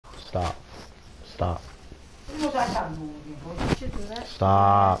Stop. Stop. You should do that.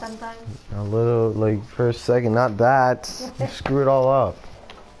 Stop. Sometimes. A little, like, for a second, not that. You screw it all up.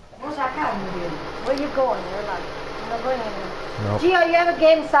 Where you going? You're like, you're not going anywhere. Nope. Gio, you have a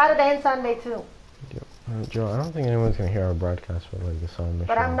game Saturday and Sunday too. Joe, I don't think anyone's gonna hear our broadcast for like the song.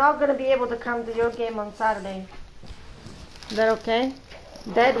 But I'm not gonna be able to come to your game on Saturday. Is that okay?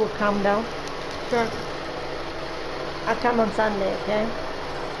 Dad will come though. Sure. I'll come on Sunday, okay?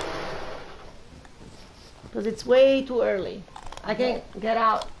 Because it's way too early. I can't get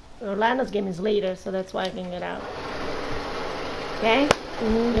out. Orlando's game is later, so that's why I can get out. Okay?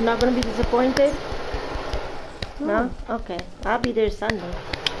 Mm-hmm. You're not gonna be disappointed? No? Okay. I'll be there Sunday.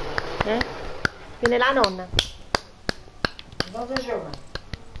 Okay? Viene la nonna. Dove gioca?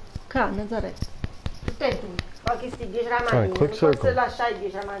 Qua, Nazaré. Tutte e due. Poi che sti 10 ramadini. quick Non circle. posso lasciare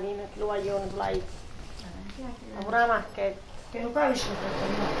 10 ramadini, che lo vogliono sulla X. Ma pure la macchetta. Che non capisci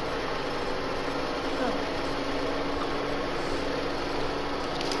che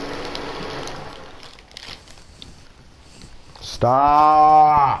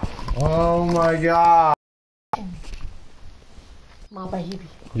Stop! Oh my god! Ma baby.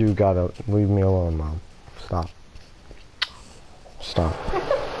 You gotta leave me alone, Mom. Stop. Stop.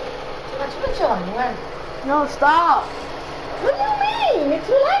 No, stop. What do you mean? It's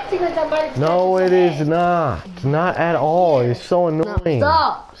relaxing when somebody's No, it is not. Not at all. It's so annoying.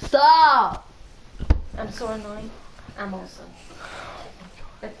 Stop. Stop. I'm so annoying. I'm also.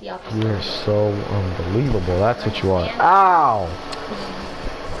 That's the opposite. You're so unbelievable. That's what you are. Ow!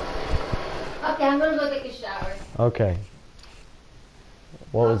 Okay, I'm gonna go take a shower. Okay.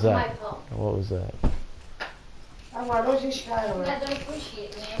 What was That's that? my fault. What was that? Ah, guarda, si scala. I don't appreciate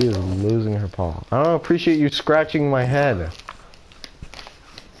it, She man. is losing her paw. I don't appreciate you scratching my head.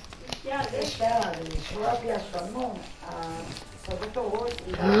 Yeah, Si scala, sulla piazza, no.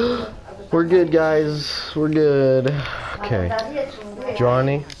 We're good, guys. We're good. Okay.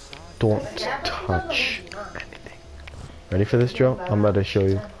 Johnny, don't touch anything. Ready for this, Joe? I'm about to show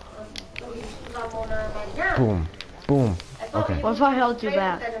you. Boom. Boom. Okay. What if I held you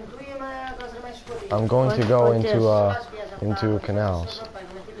back? I'm going to go into canals.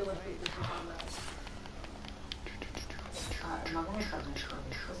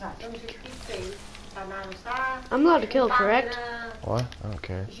 I'm allowed to kill, correct? What? I don't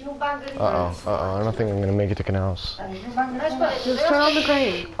care. I don't think I'm gonna make it to canals. Just turn on the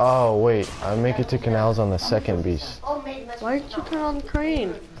crane. Oh wait, I make it to canals on the second beast. Why did you turn on the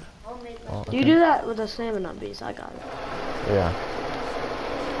crane? Oh, You do that with a stamina beast. I got it. Yeah.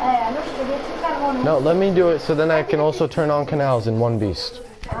 No, let me do it so then I can also turn on canals in one beast.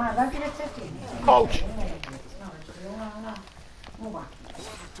 Ouch!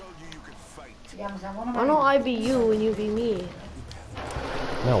 Why don't I be you and you be me?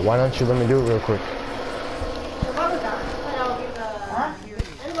 No, why don't you let me do it real quick?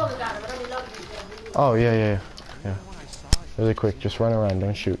 Oh yeah. Really quick, just run around,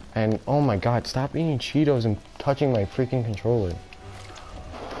 don't shoot. And oh my god, stop eating Cheetos and touching my freaking controller.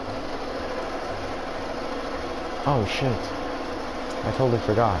 Oh shit. I totally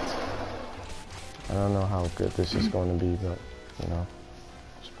forgot. I don't know how good this is going to be, but you know,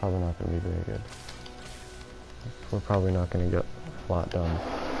 it's probably not going to be very good. We're probably not going to get a lot done.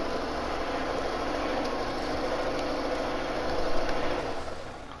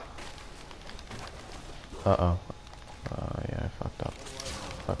 Uh-oh. Yeah, I fucked up.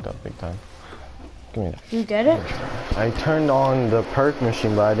 Fucked up big time. Give me that. You did it? I turned on the perk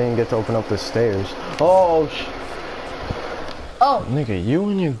machine, but I didn't get to open up the stairs. Oh, Oh. nigga, you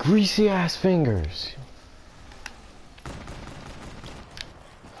and your greasy ass fingers.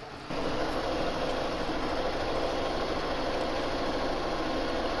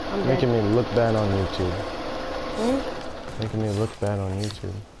 I'm Making me look bad on YouTube. Hmm? Making me look bad on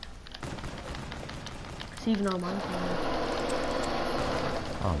YouTube. It's even on mine.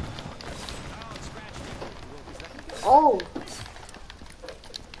 Oh.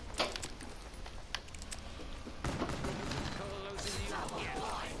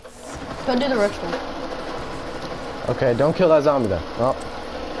 Go do the ritual. Okay, don't kill that zombie then. Oh.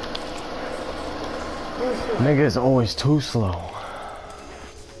 Nigga is always too slow.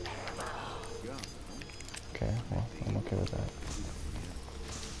 Okay, well, I'm okay with that.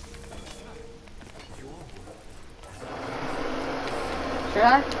 Should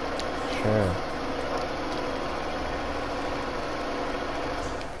I? Sure.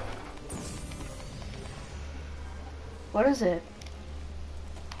 What is it?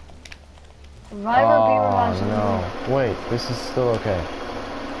 Revive or be revived? No. Wait, this is still okay.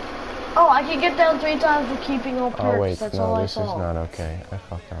 Oh, I can get down 3 times for keeping all perks. Oh wait, That's all no, I this is saw. not okay. I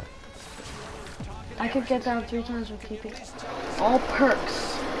fucked up. I could get down 3 times with keeping all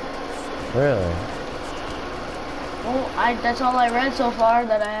perks. Really? Well, that's all I read so far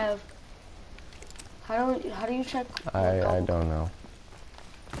that I have. How do you check? I don't know.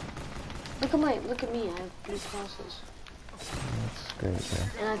 Look at me. I have 3 crosses. That's great,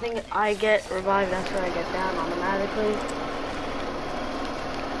 yeah. And I think I get revived after I get down automatically.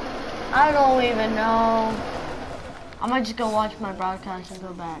 I don't even know. I might just go watch my broadcast and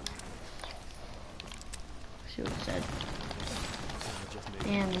go back. See what it said.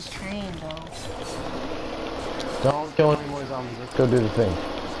 Damn, this train though. Don't kill any more zombies. Let's go do the thing.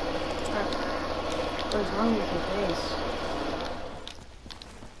 What's wrong with your face?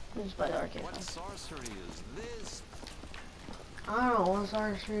 Just by the arcade. What sorcery is this? I don't know, what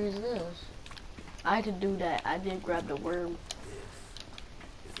sorcery is this? I had to do that. I did grab the worm.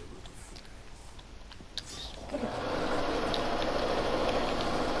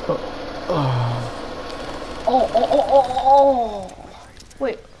 Oh.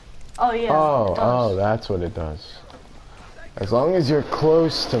 Wait. Oh, yeah. Oh, that's what it does. As long as you're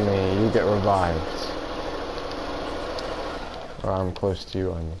close to me, you get revived. Or I'm close to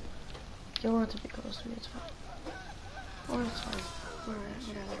you, I mean. You don't want to be close to me, it's fine. Or it's fine. Alright,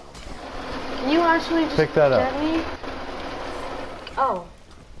 whatever. Can you actually just Pick that up. get me? Oh.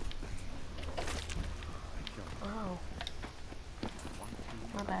 Oh.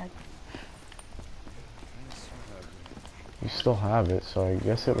 My bad. You still have it, so I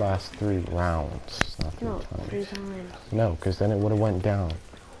guess it lasts 3 rounds, not 3 No, times. 3 times. No, because then it would have went down.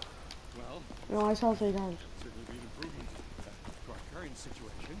 No, I saw 3 times. Certainly be an improvement to our current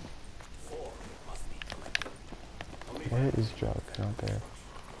situation. Where is Jug? Not there.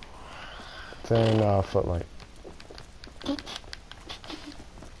 It's in Footlight.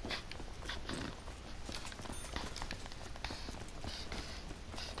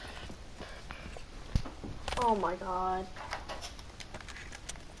 Oh my god.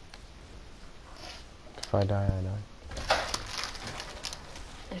 If I die, I die.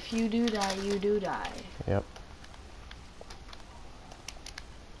 If you do die, you do die. Yep.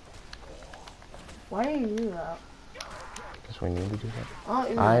 Why do you do that? Because we need to do that.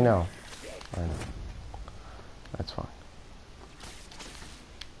 Oh, I know. That's fine.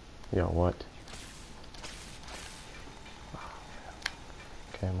 Yo, what?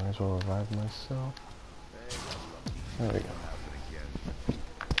 Okay, might as well revive myself. There we go.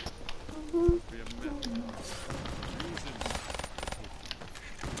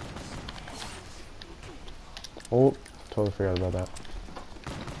 Oh, totally forgot about that.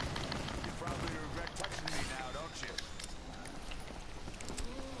 You probably regret touching me now, don't you?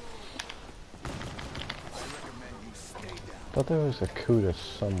 I recommend you stay down. Thought there was a Cuda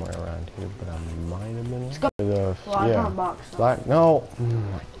somewhere around here, but I might have been. The, Well, I found a box. So. Black. No.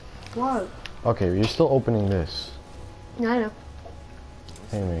 What? Okay, you're still opening this. Yeah, I know.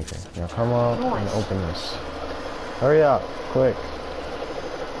 Haymaker. Now come up and Nice. open this. Hurry up, quick.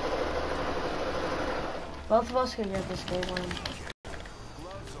 Both of us can get this game win.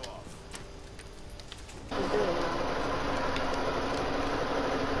 Gloves off. We're doing it.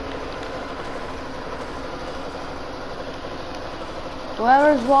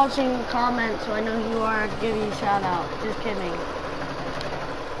 Whoever's watching, comment so I know who you are. Give you a shout out. Just kidding.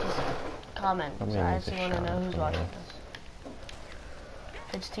 Just comment. I mean, So I it's a actually want to shout know out who's from watching you. this.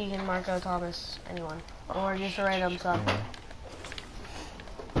 It's Tegan, Marco, Thomas, anyone, or just a random sub.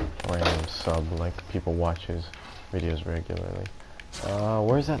 Random sub, like people watch his videos regularly.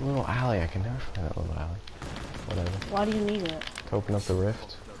 Where's that little alley? I can never find that little alley. Whatever. Why do you need it? To open up the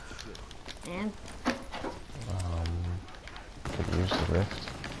rift. And Could use the rift.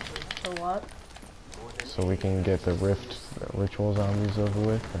 for what? So we can get the rift ritual zombies over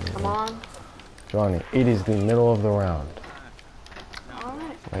with. And Come on. Johnny, it is the middle of the round.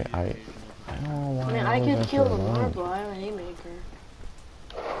 Alright. Wait, I don't know why I mean, I always could have kill to the run. marble. I have an haymaker.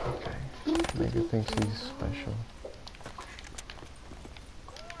 Okay. Maybe thinks he's special.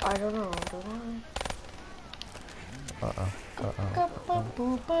 I don't know. Do I?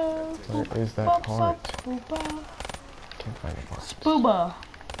 Where is that part? Can't find the part. Spooba.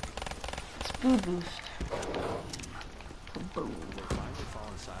 Spood boost. Kaboom.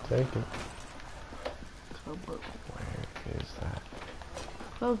 Take it. Kaboom. Where is that?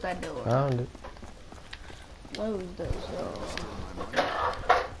 Close that door. Found it. Close those doors.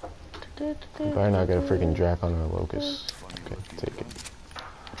 You better not get a freaking Drac on our locust. Okay, take it.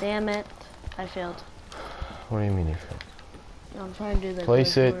 Damn it. I failed. What do you mean you failed? I'm trying to do the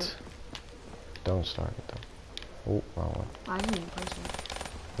Place good it. Don't start it though. Oh, wrong one. work. I didn't even place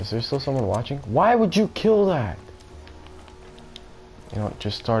it. Is there still someone watching? Why would you kill that? You know what?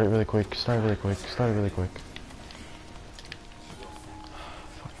 Just start it really quick. Start it really quick. Start it really quick.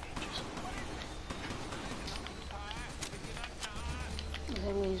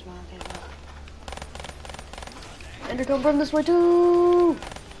 Ender, come from this way too.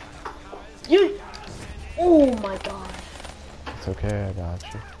 You. Oh my god. It's okay, I got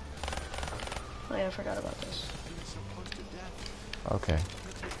you. Oh yeah, I forgot about this. Okay.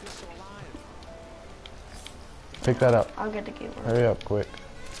 Pick that up. I'll get the keyboard. Hurry up, quick.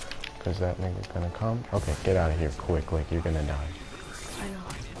 Because that nigga's gonna come. Okay, get out of here quick, like you're gonna die. I know.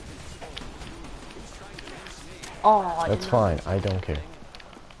 Oh, That's fine, I don't care.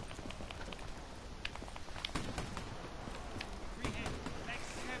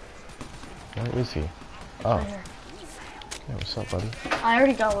 Where is he? Oh. Right here. Yeah, what's up, buddy? I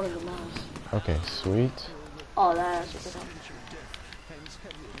already got one of the mouse. Okay, sweet. Oh, that's a good one.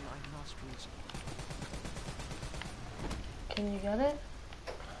 Can you get it?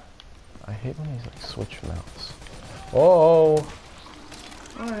 I hate when he's like switch mounts. Oh!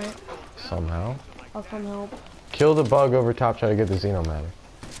 Alright, Somehow. I'll come help. Kill the bug over top, try to get the xenomatter.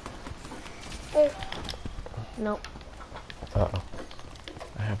 Nope. Uh-oh.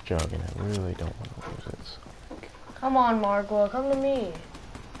 I have jug and I really don't want to lose it. Come on, Margwa, come to me.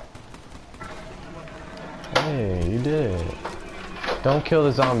 Hey, you did it. Don't kill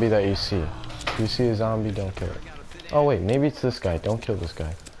the zombie that you see. If you see a zombie, don't kill it. Oh wait, maybe it's this guy. Don't kill this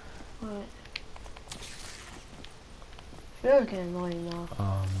guy. Alright. You're getting annoying now.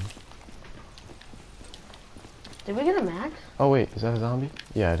 Did we get a max? Oh wait, is that a zombie?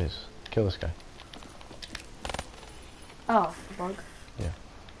 Yeah, it is. Kill this guy. Oh, bug. Yeah.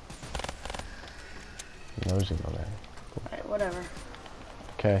 No xenomatter. Alright, whatever.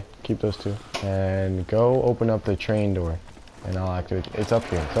 Okay, keep those two. And go open up the train door. And I'll activate. It's up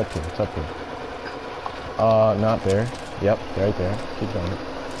here, it's up here, it's up here. Not there. Yep, right there. Keep going.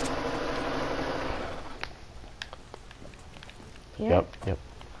 Here? Yep, yep.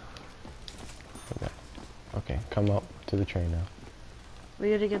 Okay. Okay, come up to the train now.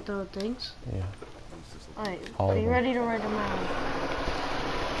 We gotta get the things? Yeah. Alright, All are of you them. ready to ride them out?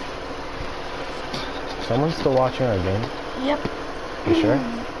 Someone's still watching our game? Yep. You sure?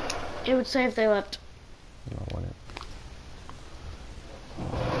 It would say if they left. No, I want it.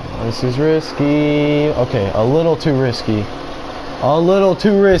 This is risky. Okay, a little too risky. A little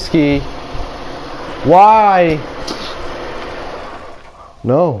too risky. Why?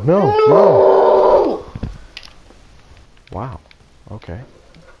 No, no, no. Wow. Okay.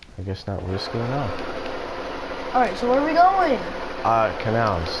 I guess not risky enough. Alright, so where are we going?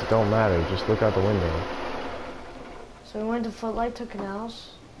 Canals. Don't matter. Just look out the window. So we went to Footlight to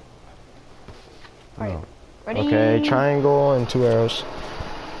Canals. Alright, No. ready? Okay, triangle and 2 arrows.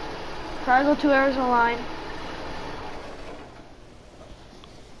 Triangle, 2 arrows in a line.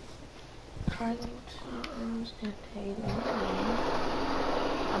 Triangle, 2 arrows and a line.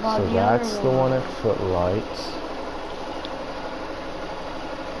 How about So the that's other the one at Footlights.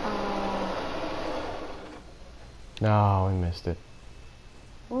 No, we missed it.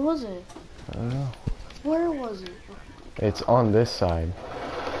 Where was it? I don't know. Where was it? It's on this side.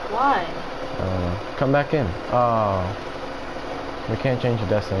 Why? I don't know. Come back in. Oh. We can't change the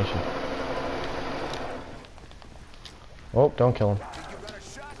destination. Oh, don't kill him.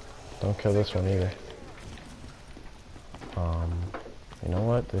 Don't kill this one either. You know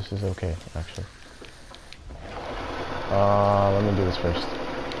what? This is okay, actually. Let me do this first.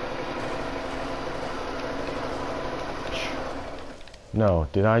 No,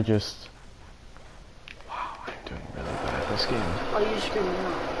 did I just... Wow, I'm doing really bad at this game. Oh, you screwed it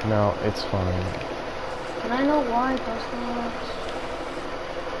up. No, it's fine. Can I know why it does not?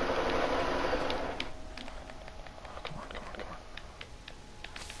 Come on, come on, come on.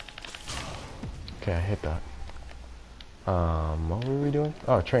 Okay, I hit that. What were we doing?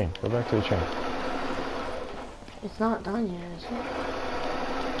 Oh, train. Go back to the train. It's not done yet, is it?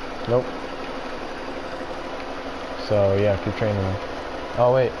 Nope. So, yeah, keep training them.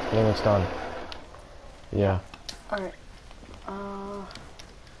 Oh, wait. Limit's done. Yeah. Alright.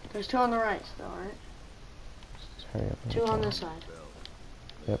 There's 2 on the right still, right? Just hurry up. 2 on this side.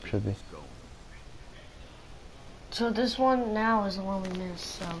 Yep, should be. So this one now is the one we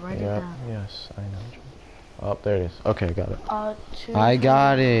missed, so write it Yep, down. yes, I know. Oh, there it is. Okay, got it. 2. I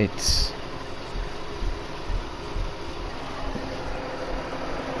got it.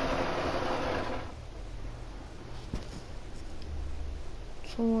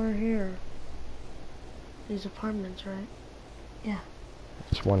 Somewhere here. These apartments, right? Yeah.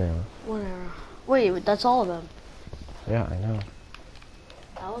 It's 1 arrow. 1 arrow. Wait, that's all of them. Yeah, I know.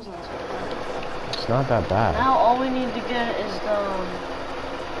 That was not so bad. It's not that bad. Now all we need to get is the.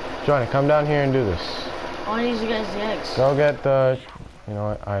 Johnny, come down here and do this. All I need to get is the eggs. Go get the... You know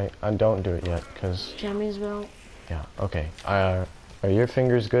what? I don't do it yet, because... Jimmy's belt. Yeah, okay. Are your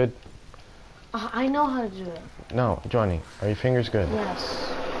fingers good? I know how to do it. No, Johnny, are your fingers good?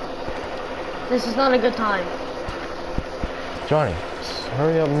 Yes. This is not a good time. Johnny,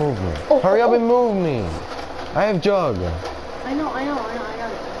 hurry up and move me. Oh, Hurry up oh. and move me. I have jug. I know, I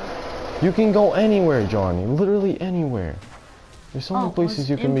got it. You can go anywhere, Johnny. Literally anywhere. There's so many places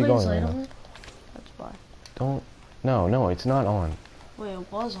you can be going right now. That's why. Don't... No, it's not on. Wait,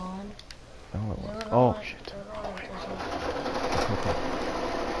 it was on. No, it was. Oh, shit.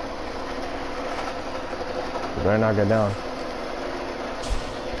 You better not get down.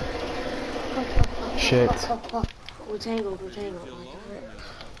 Shit. We're tangled.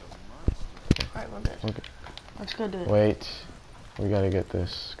 Alright, we're good. Okay. Let's go do it. Wait. We gotta get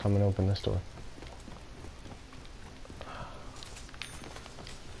this. Come and open this door.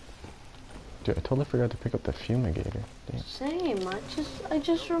 Dude, I totally forgot to pick up the fumigator. Damn. Same. I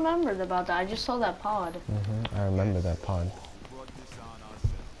just remembered about that. I just saw that pod. I remember that pod.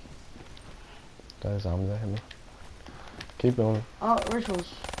 That is zombie that hit me. Keep going. Oh,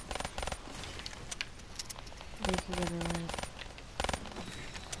 rituals.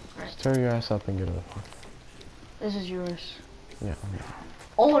 Just tear your ass up and get over. This is yours. Yeah.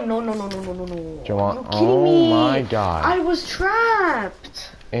 Oh no. Do you want? Are you kidding me? Oh my god. I was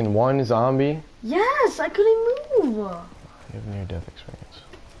trapped. In one zombie? Yes, I couldn't move. You have near-death experience.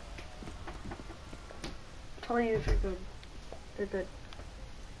 Tell you if you're good. You're good.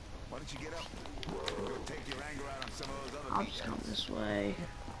 Why don't you get up? Go take your anger out on some of those other I'll just come this way.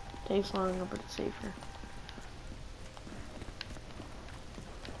 Takes longer, but it's safer.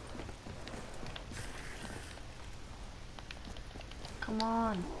 Come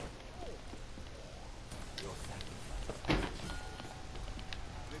on.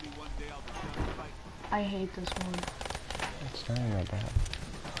 Maybe one day I'll be done fighting. I hate this one. It's not even that bad.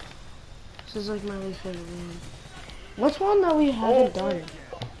 This is like my least favorite one. What's one that we haven't done?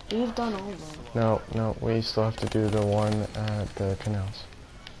 We've done all of them. No, we still have to do the one at the canals.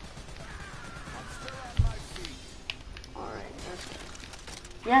 Alright, that's good.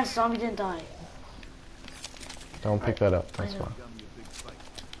 Yes, zombie didn't die. Don't pick that up, that's fine.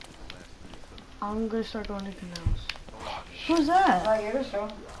 I'm gonna start going to canals. Who's that?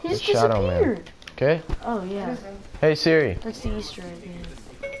 He's It's Shadow Man. disappeared. Okay? Oh yeah, Hey Siri, that's the Easter egg. Man.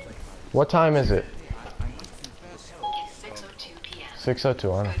 what time is it? 6:02 p.m.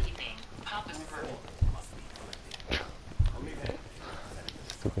 6:02, I know.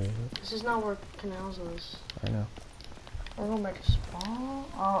 Stupid idiot. This is not where canals is. I know. We're going back to spawn.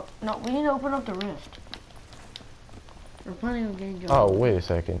 Oh no, we need to open up the rift. We're planning on getting. Oh, wait a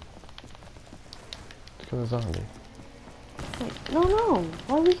second. Let's go to the zombie. Wait, no.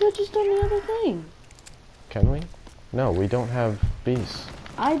 Well, we could just done the other thing. Can we? No, we don't have beasts.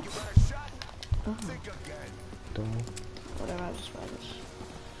 Oh, Don't we? whatever. I just buy this.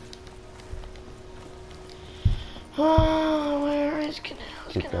 Oh, where is canals?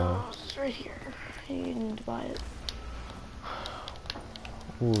 Keep Canals. It's right here. You need to buy it.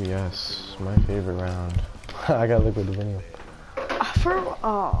 Ooh, yes. My favorite round. I got liquid vanilla.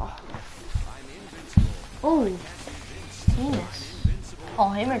 Oh, penis. Oh,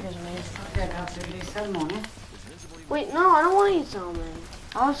 haymaker's amazing. Wait, no, I don't want to eat salmon.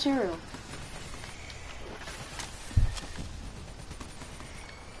 I'll have cereal.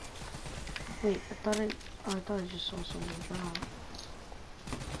 Wait, I thought I just saw someone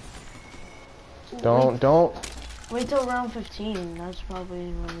drown. Don't. Wait till round 15. That's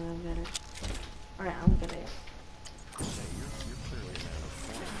probably when I'll get it. Alright, I'm getting it.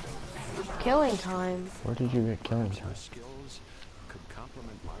 Killing time. Where did you get killing time?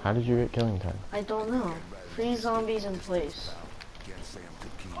 How did you get killing time? I don't know. Freeze zombies in place.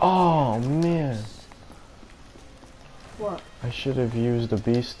 Oh, man. What? I should have used the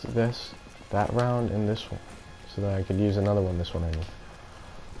beast that round and this one. So that I could use another one, this one I need.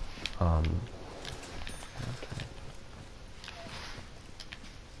 Okay.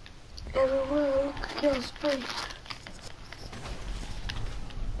 Everywhere, kill spree.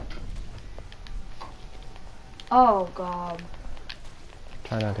 Oh god.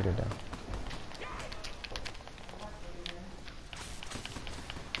 Try not to get down.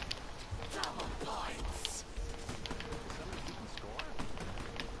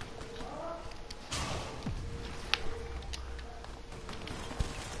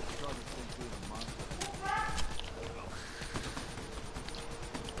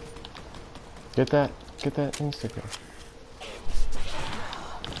 Get that insta kill.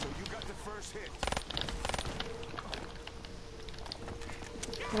 So you got the first hit.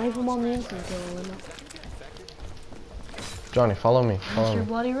 Leave him on the instant kill window. Johnny, follow me. Follow Mr. me.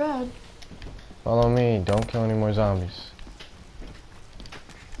 Bloody Red. Follow me. Don't kill any more zombies.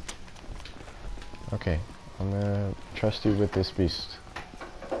 Okay, I'm gonna trust you with this beast.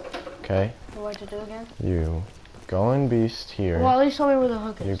 Okay? What to do again? You go in beast here. Well, at least tell me where the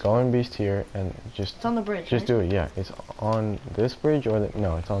hook is. You go in beast here and just... It's on the bridge, Just right? do it, yeah. It's on this bridge or the...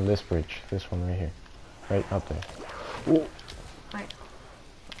 No, it's on this bridge. This one right here. Right up there. Ooh. Right.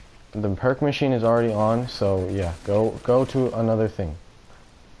 The perk machine is already on, so yeah, go to another thing.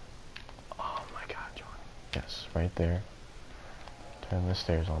 Oh my god, John. Yes, right there. Turn the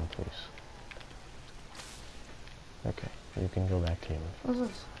stairs on, please. Okay, you can go back to your What's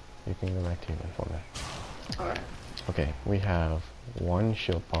this? You can go back to your info now. Alright. Okay, we have 1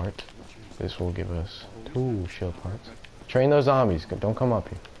 shield part. This will give us 2 shield parts. Train those zombies. Don't come up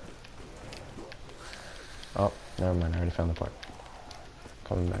here. Oh, never mind. I already found the part.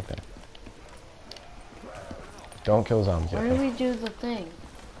 Coming back there. Don't kill zombies yet. Where do we do the thing?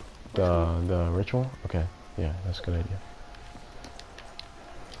 The ritual? Okay. Yeah, that's a good idea.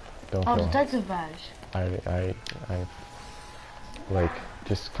 Don't Oh, kill 'em. detective badge. I like,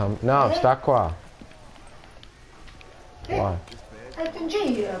 just come. No, sta qua. Why? Tu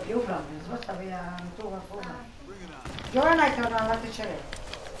giri più proprio, sposta via il tuo qualcuno. Giovanna è tornata alla pizzeria.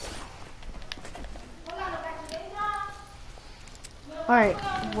 Alright,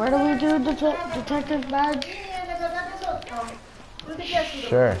 where do we do detective badge?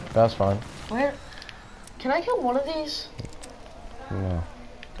 Sure, that's fine. Where? Can I kill one of these? No.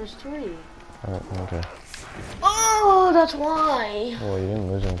 There's 3. Okay. Oh, that's why. Well, you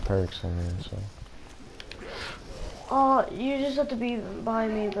didn't lose any perks in there, so. Oh, you just have to be by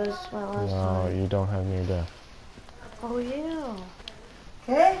me, but it's my last No, time. you don't have near death. Oh, yeah.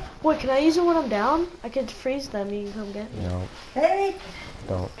 Che? Wait, can I use it when I'm down? I could freeze them, you can come get me. No, Ehi?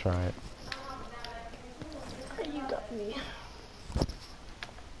 don't try it. You got me.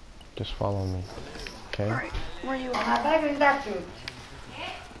 Just follow me. Okay? Alright, where are you at? Una bella in tutti.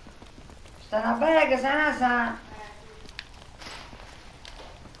 Sta una bella che sa.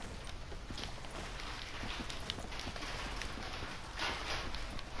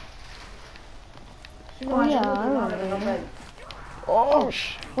 Oh, yeah, I remember. Oh,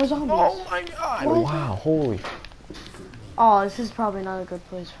 sh! Where's zombies? Oh my god! What? Wow, holy. Oh, this is probably not a good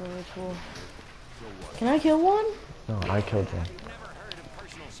place for a ritual. Can I kill one? No, I killed one.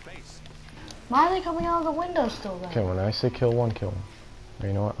 Why are they coming out of the window still then? Okay, when I say kill one, kill one. Or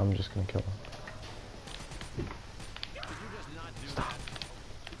you know what? I'm just gonna kill one. Stop.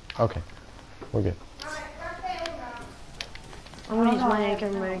 Okay, we're good. I'm gonna use my anchor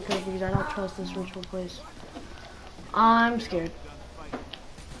because I don't trust this ritual place. I'm scared.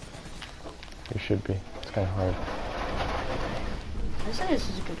 You should be. It's kind of hard. I say this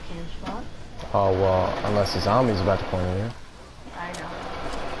is a good camp spot. Oh, well, unless the zombie's about to point at you. I know.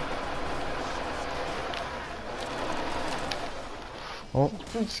 Oh,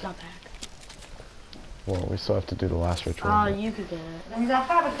 We just got back. well, we still have to do the last ritual. Oh, you could get it. Non mi sa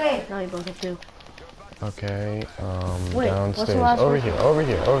fare per te. Now you both have to. Okay, Wait, what's the downstairs. last Over ritual? here, over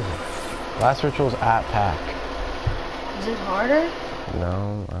here, over here. Last ritual's at pack. Is it harder?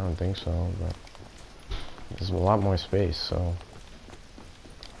 No, I don't think so, but there's a lot more space, so.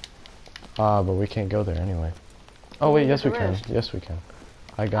 But we can't go there anyway. Oh Well, wait, you yes got we the can. rift. Yes we can.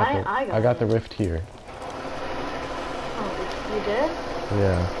 I got I got the it. rift here. Oh, you did?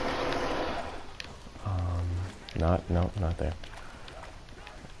 Yeah. Not there.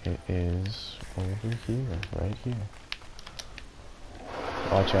 It is over here, right here.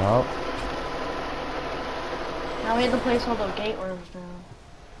 Watch out. Now we have to place all the gate worms down.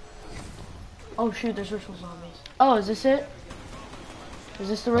 Oh shoot, there's ritual zombies. Oh, is this it? Is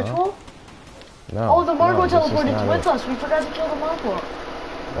this the ritual? No. Oh, the Margot this is teleported not with it. us. We forgot to kill the Margot.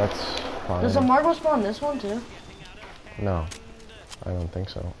 That's fine. Does the Margot spawn this one too? No, I don't think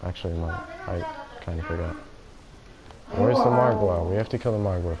so. Actually, no, I kind of forgot. Where's the Margwa? We have to kill the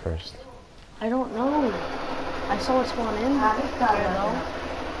Margwa first. I don't know. I saw it spawn in. Ah, che There you cavolo.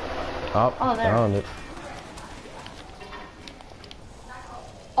 go. Oh, Oh, there. found it.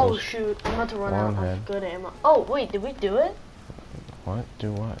 Oh There's shoot, I'm about to run one out head. of good ammo. Oh wait, did we do it? What?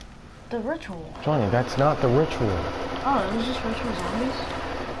 Do what? The ritual. Johnny, that's not the ritual. Oh, it was just ritual zombies?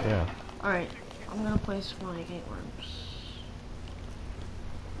 Yeah. Alright, I'm gonna place my gate worms.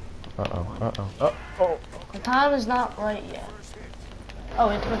 Oh. The time is not right yet. Oh,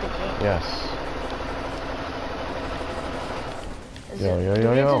 we have to put the gate. Yes. Is Yo, it, yo, do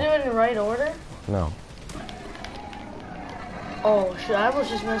yo, we have yo. to do it in the right order? No. Oh shit, I almost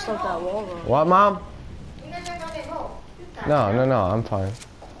just messed up that wall though. What, Mom? No, I'm fine.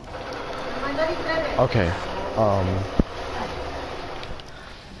 Okay.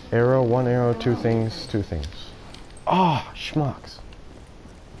 Arrow, one arrow, two things, two things. Oh, schmucks.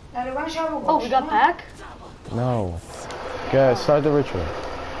 Oh, we got back? No. Guys, start the ritual.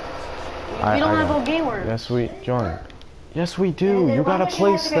 We don't have got a game word. Yes, we, John. Yes, we do. You gotta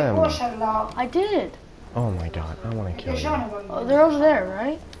place them. I did. Oh my god, I wanna kill you. Oh, they're over there,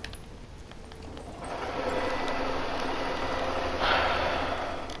 right?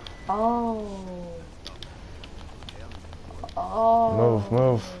 Oh. Oh. Move,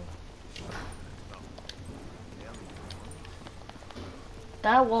 move.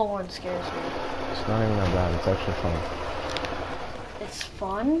 That wall one scares me. It's not even that bad, it's actually fun. It's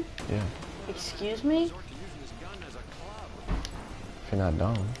fun? Yeah. Excuse me? If you're not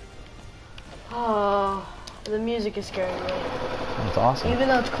dumb. Oh, the music is scaring me. It's awesome. Even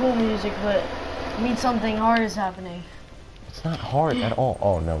though it's cool music, but it means something hard is happening. It's not hard at all.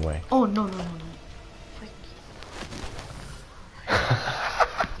 Oh, no way. Oh, no.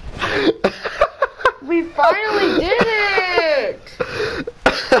 We finally did it!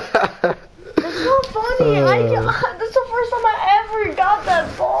 That's so funny. That's the first time I ever got that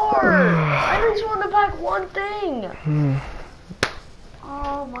far. I just want to pack one thing.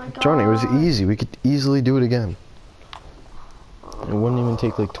 Oh my god. Johnny, it was easy. We could easily do it again. It wouldn't even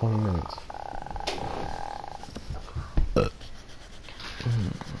take like 20 minutes.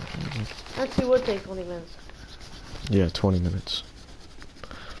 Actually, it would take 20 minutes. Yeah, 20 minutes.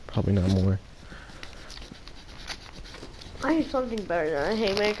 Probably not more. I need something better than a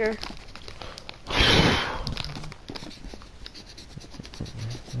haymaker.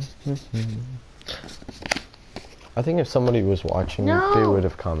 I think if somebody was watching, they would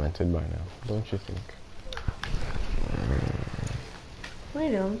have commented by now. Don't you think? What are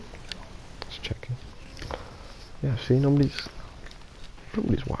you doing? Just checking. Yeah, see, nobody's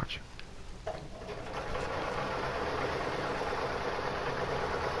watching.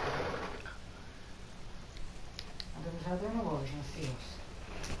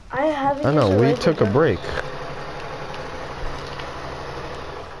 I haven't. I know, we took a break.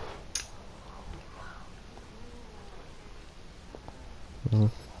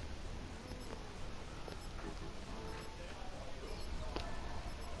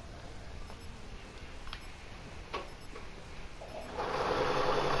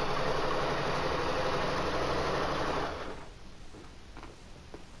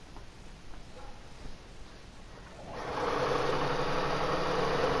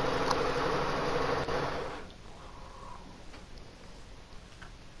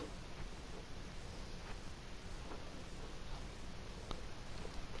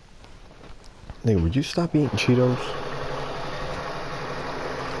 Nigga, would you stop eating Cheetos?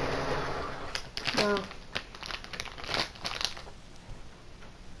 No.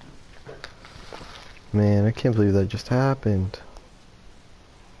 Man, I can't believe that just happened.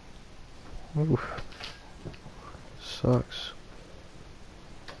 Oof. Sucks.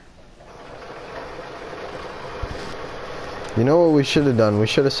 You know what we should have done? We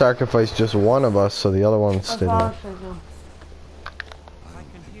should have sacrificed just one of us so the other ones didn't.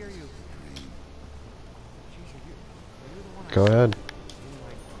 Go ahead.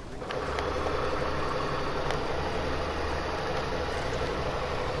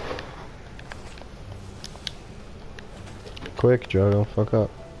 Quick, Joe, don't fuck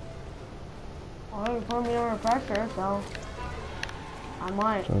up. Well, you put me under pressure, so I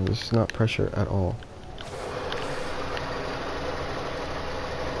might. No, this is not pressure at all.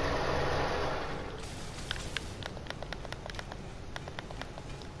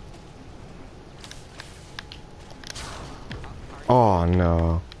 Oh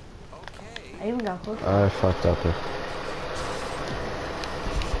no. I even got hooked. I fucked up it.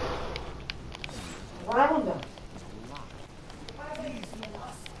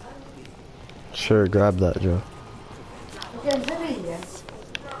 Sure, grab that, Joe. Let's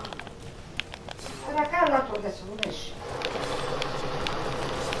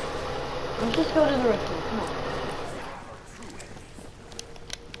just go to the ritual. Come on.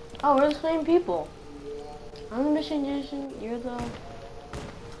 Oh, we're the same people. I'm the mission Jason. You're the.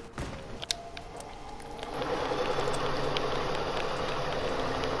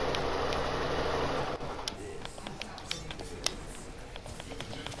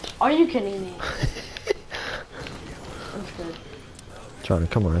 Are you kidding me? I'm scared. Johnny,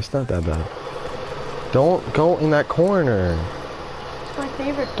 come on, it's not that bad. Don't go in that corner. It's my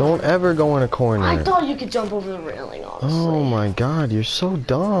favorite. Don't ever go in a corner. I thought you could jump over the railing, honestly. Oh my god, you're so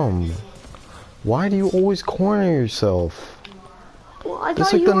dumb. Why do you always corner yourself? Well, I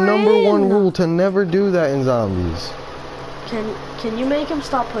That's thought like you the were number one in. rule to never do that in zombies. Can you make him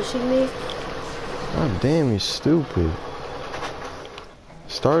stop pushing me? God damn, you stupid.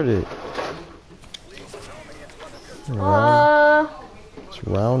 Start it. It's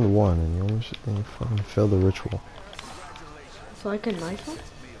round 1 and you fucking failed the ritual. So I can knife him?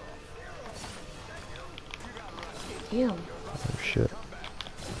 Damn. Oh shit.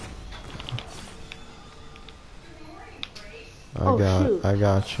 Shoot. I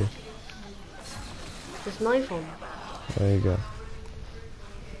got you. Just knife him. There you go.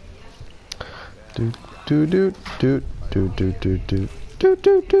 Do do do do do do do do do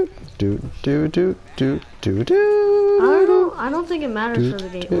do do do do do do do do. I don't think it matters for the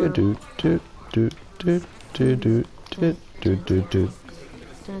gate worm. Do do do do do do do do do do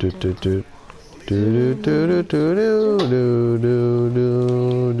do do do. Do do do do do do do do do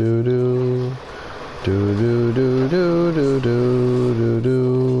do do do do do do do do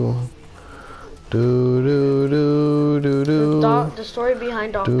do do do. The story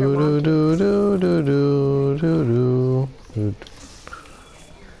behind Dr. Do Monty. do do do do do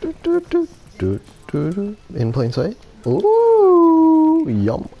do do do do do do. In plain sight. Ooh,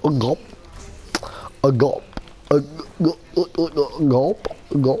 yum! A gulp, a gulp, a gulp,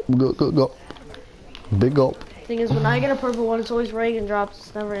 gulp, gulp. Big gulp. Thing is, when I get a purple one, it's always Reagan drops.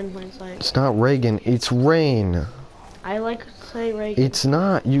 It's never in plain sight. It's not Reagan. It's rain. I like to say Reagan. It's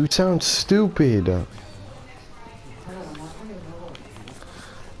not. You sound stupid.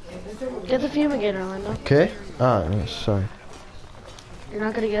 Get the fumigator, Linda. Okay. Sorry. You're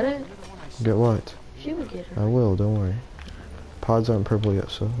not gonna get it? Get what? Fumigator. I will. Don't worry. Pods aren't purple yet,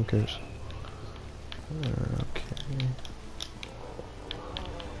 so who cares? Okay.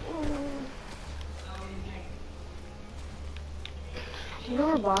 Do you know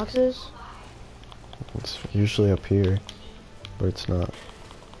where box is? It's usually up here, but it's not.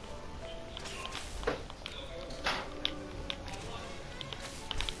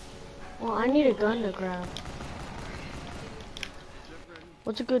 Well, I need a gun to grab.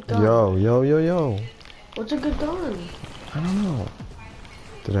 What's a good gun? Yo. What's a good gun? I don't know.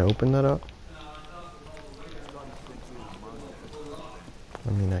 Did I open that up? I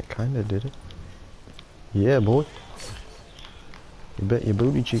mean, I kinda did it. Yeah, boy. You bet your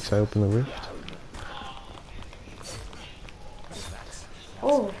booty cheeks I opened the rift.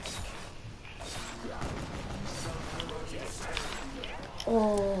 Oh.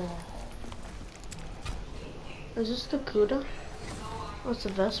 Oh. Is this the Cuda? Oh, it's the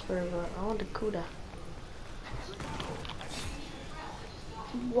Vesper, but I want the Cuda.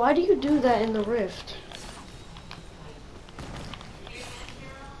 Why do you do that in the rift?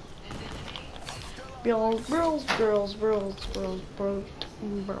 Girls.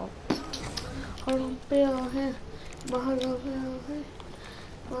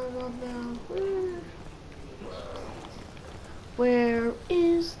 Where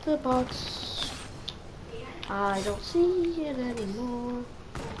is the box? I don't see it anymore.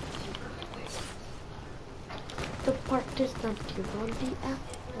 The part is not here on the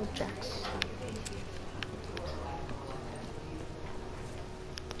Apple Jacks.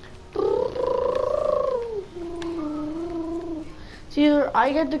 It's either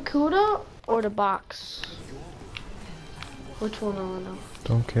I get the Cuda or the box. Which one do I know?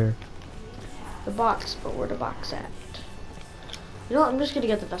 Don't care. The box, but where the box at? You know what, I'm just gonna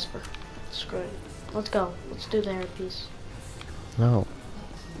get the Vesper. Screw it. Let's go. Let's do the hairpiece. No.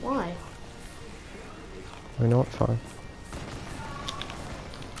 Why? I know what, fine.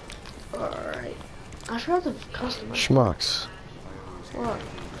 Alright. I forgot to customize. Schmucks. What?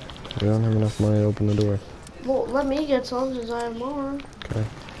 We don't have enough money to open the door. Well, let me get some since I have more. Okay.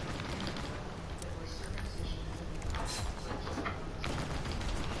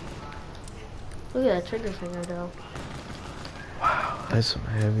 Look at that trigger finger though. Wow, that's some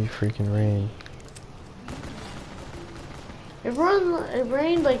heavy freaking rain. It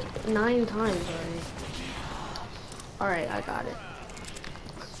rained like 9 times already. Alright, I got it.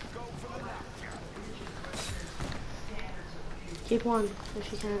 Keep one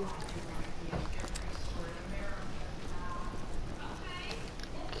if you can.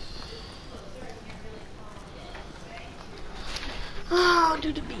 Oh,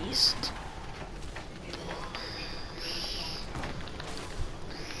 do the beast.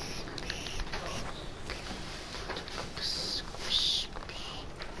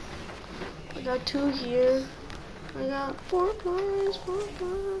 I got 2 here. I got 4 plus.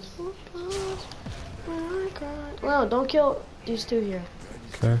 When I cried. Well, don't kill these 2 here.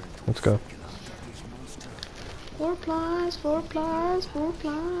 Okay, let's go. 4 plus. When I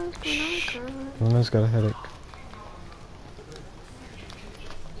cried. Luna's got a headache.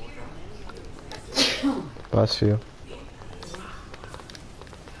 Bless you.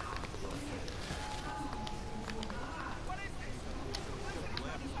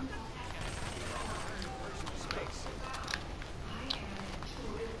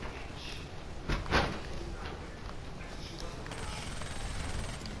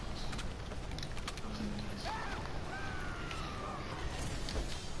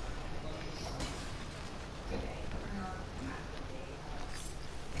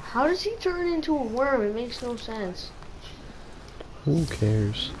 How does he turn into a worm? It makes no sense. Who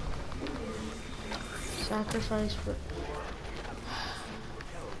cares? Sacrifice for...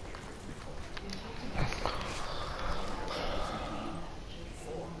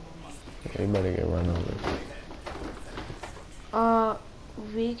 You better get run over.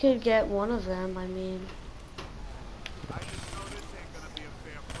 We could get one of them, I mean.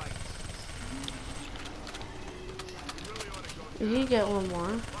 We could get one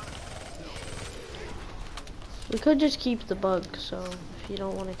more. We could just keep the bug, so if you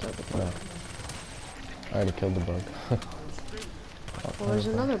don't want to kill the bug. No. I already killed the bug. Well, there's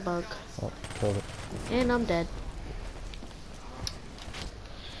another bug. Oh, killed it. And I'm dead.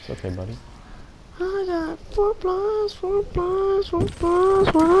 It's okay, buddy. I got 4 plus, 4 plus, 4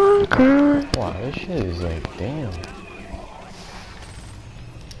 plus, when I cry. Wow, this shit is like, damn.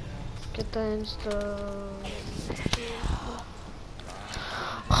 Get the insta.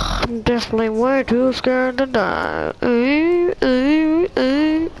 I'm definitely way too scared to die.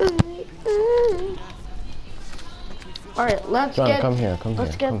 Alright, let's John, get... come here, come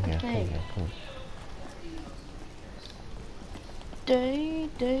let's here, get come the here, thing. come here, come here. Day,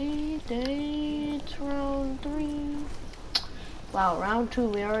 it's round 3. Wow, round 2,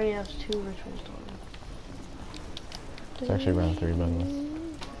 we already have 2 rituals done. It's actually round 3, by the way.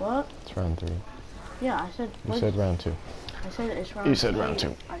 What? It's round 3. Yeah, I said... You said round 2. I said it's round 3. You said round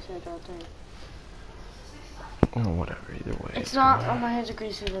 2. I said round 3. Oh, whatever, either way. It's not on my hands and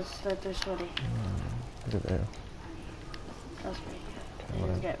greasy that they're sweaty. Look at there. Trust me. Okay, They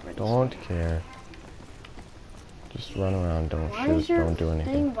whatever. get rid of Don't care. Just run around, don't Why shoot, does your don't do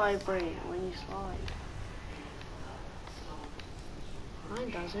anything. thing vibrate when you slide?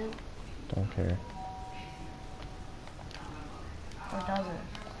 Mine doesn't. Don't care. Or does it?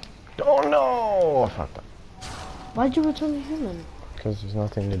 Oh no! I fucked up. Why'd you return the human? Because there's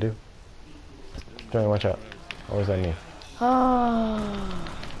nothing to do. Johnny, watch out. What was that me?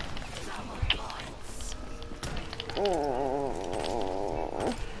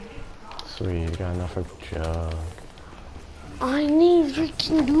 Sweet, you got enough of jug. I need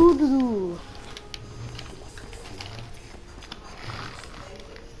freaking doo-doo.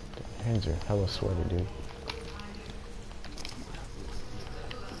 Hands are hella sweaty, dude.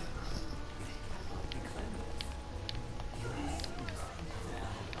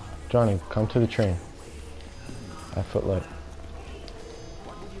 Johnny, come to the train. At footlight.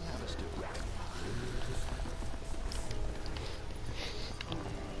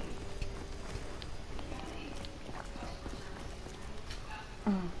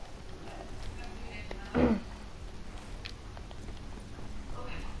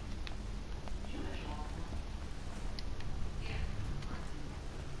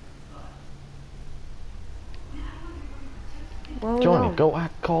 Johnny, go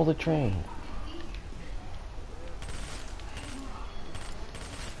call the train.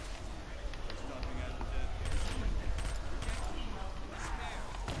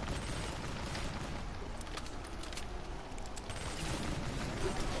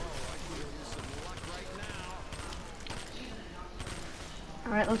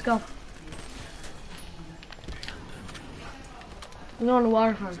 Alright, let's go. We're going to the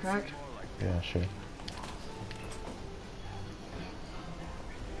waterfront, correct? Yeah, sure.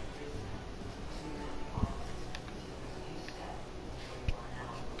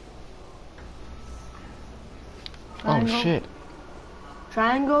 Triangle. Oh shit.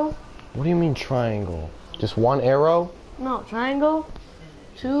 Triangle? What do you mean triangle? Just one arrow? No, triangle.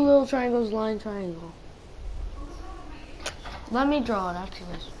 2 little triangles, line triangle. Let me draw it after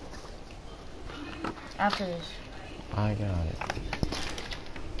this. After this. I got it.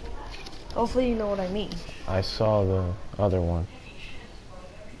 Hopefully you know what I mean. I saw the other one.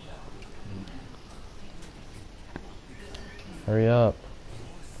 Hurry up.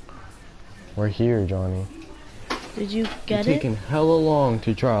 We're here, Johnny. Did you get It's it? taking hella long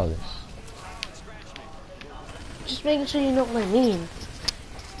to draw this. Just making sure you know what I mean.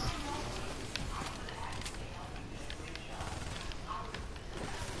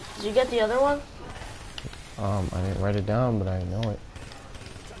 Did you get the other one? I didn't write it down, but I know it.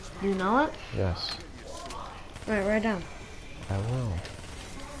 You know it? Yes. Alright, write it down. I will.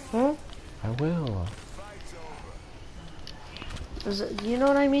 Huh? I will. Do you know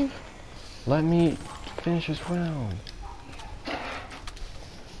what I mean? Let me finish this round. I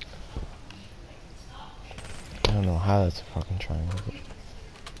don't know how that's a fucking triangle.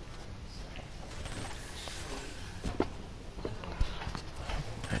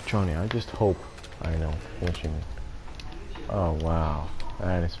 But... Johnny, I just hope I know what you mean. Oh wow,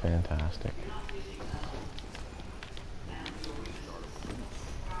 that is fantastic.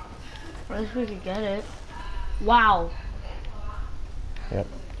 At least we could get it. Wow. Yep.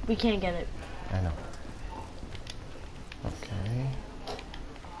 We can't get it. I know. Okay.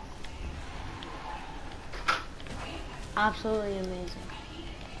 Absolutely amazing.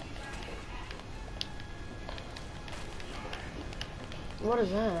 What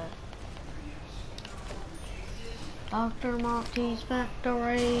is that? Dr. Monty's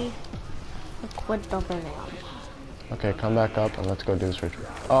factory. Liquid double ammo. Okay, come back up and let's go do this ritual.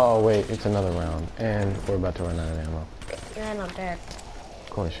 Oh wait, it's another round, and we're about to run out of ammo. You're not dead. Of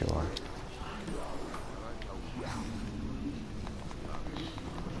course you are.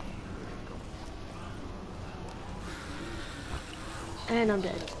 And I'm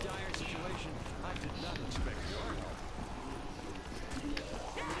dead.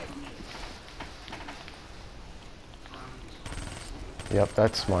 Yep,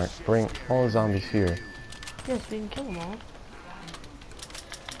 that's smart. Bring all the zombies here. Yes, we can kill them all.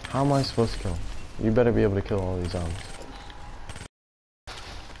 How am I supposed to kill them? You better be able to kill all these zombies.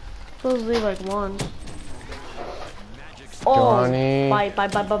 Supposedly like one. Oh, Johnny. bye.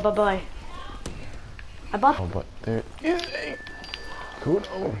 I bought. Oh, but there is a good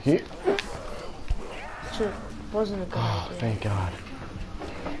over here. Shit, wasn't a good Oh, idea. thank God.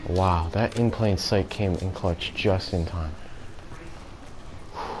 Wow, that in plain sight came in clutch just in time.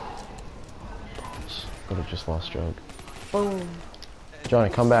 Would have just lost Jug. Boom. Johnny,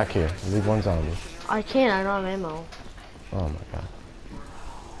 come back here. Leave one zombie. I can't. I don't have ammo. Oh my God.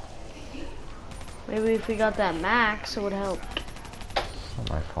 Maybe if we got that max, it would help. It's not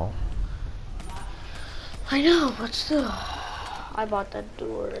my fault. I know, but still. I bought that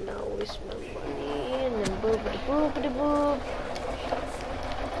door and I waste my money and then boopity boopity boop.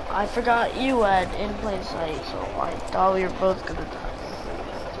 I forgot you had in plain sight, so I thought we were both gonna die.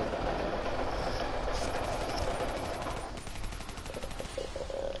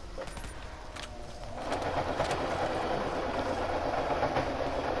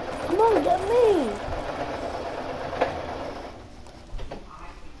 Come on, get me!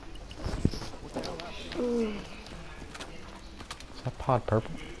 Is that pod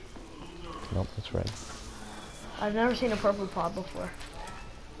purple? Nope, it's red. I've never seen a purple pod before.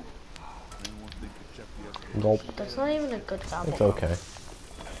 Nope. That's not even a good combo. It's okay.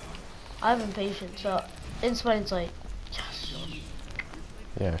 I have impatience, so in plain sight. Yes.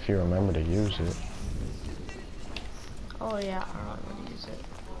 Yeah, if you remember to use it. Oh yeah, I don't know how to use it.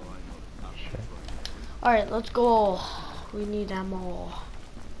 Sure. Alright, let's go. We need ammo.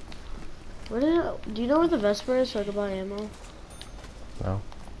 Do you know where the Vesper is so I can buy ammo? No,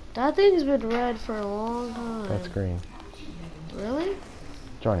 That thing's been red for a long time. that's green. Really?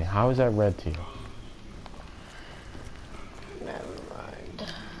 Johnny, how is that red to you? Never mind.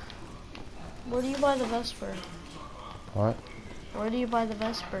 Where do you buy the Vesper? What? Where do you buy the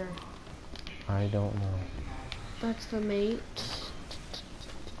Vesper? I don't know. That's the mate.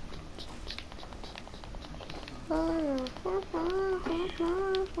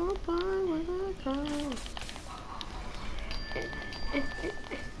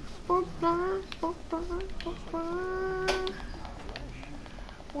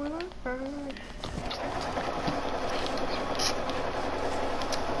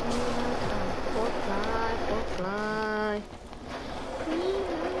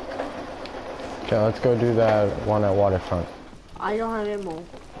 Okay, let's go do that one at Waterfront. I don't have ammo.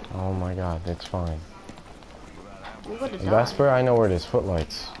 Oh my God, it's fine. I'm gonna die. Vesper, I know where it is.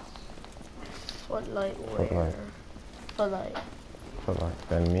 Footlights. Footlight where? Footlight. Footlight. Footlight.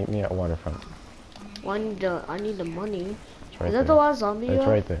 Then meet me at Waterfront. Well, I need the money. It's right Is there. that the last zombie you It's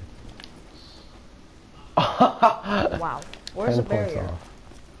have? right there. Wow. Where's 10 the points barrier? off.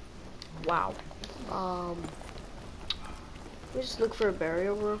 Wow. Let me just look for a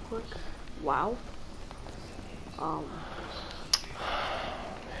barrier real quick. Wow.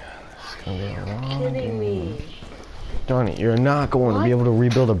 It's gonna be a long Kidding game. me. Johnny, you're not going to be able to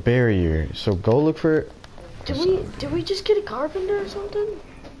rebuild a barrier. So go look for it. Did we just get a carpenter or something?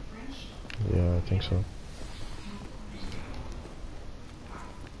 Yeah, I think so.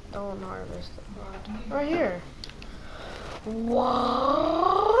 Don't harvest the blood. Right here.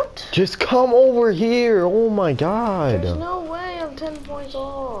 What? Just come over here. Oh my God. There's no way I'm 10 points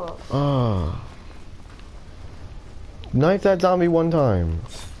off. Knife that zombie one time.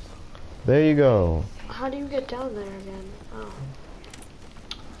 There you go. How do you get down there again? Oh.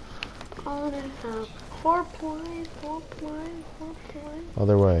 Oh, they have 4 points, 4 points, 4 points.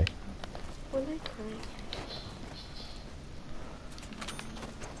 Other way. What are they trying?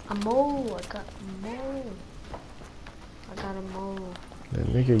 A mole. I got a mole. I got a mole. That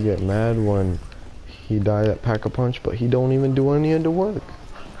nigga get mad when he died at Pack-a-Punch, but he don't even do any of the work.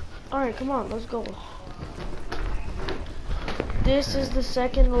 Alright, come on, let's go. This is the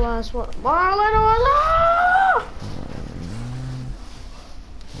second to last one. Marlon!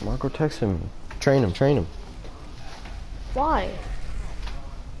 Marco texted me. Train him, train him. Why?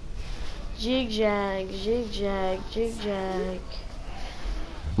 Jig-jag, jig-jag, jig-jag.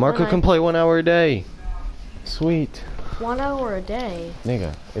 Marco can play 1 hour a day. Sweet. 1 hour a day?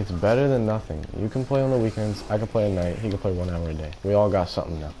 Nigga, it's better than nothing. You can play on the weekends, I can play at night, he can play 1 hour a day. We all got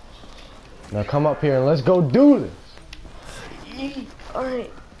something now. Now come up here and let's go do this.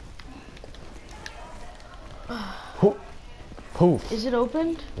 Alright. Who? Is it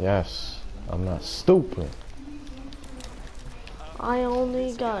opened? Yes. I'm not stupid. I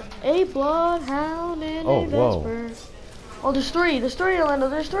only got a bloodhound and Oh, a whoa. vesper. Oh, there's three. There's three, Orlando.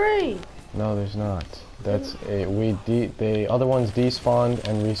 There's three. No, there's not. That's it. The other ones despawned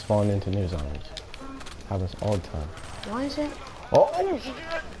and respawned into new zombies. Happens all the time. Why is it? Oh!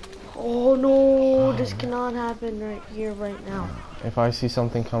 Oh no, this cannot happen right here, right now. If I see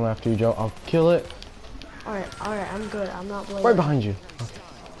something come after you, Joe, I'll kill it. Alright, I'm good. I'm not blaming. Right behind you.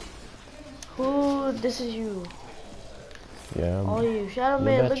 Who? This is you. Yeah. All you. Shadow You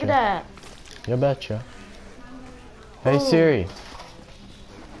Man, look betcha. at that. You betcha. Hey Oh. Siri.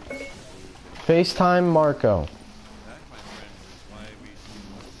 FaceTime Marco.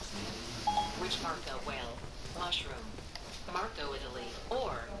 Which Marco? Whale, mushroom, Marco Italy,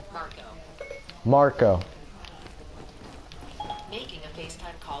 or Marco? Marco. Making a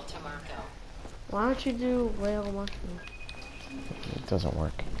FaceTime call to Marco. Why don't you do whale mushroom? It doesn't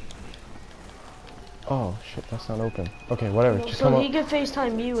work. Oh shit, that's not open. Okay, whatever. Just come So up. he can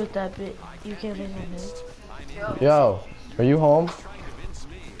FaceTime you with that bit. You can't FaceTime him. Yo, are you home?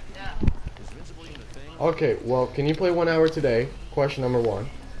 Okay, well, can you play 1 hour today? Question number 1.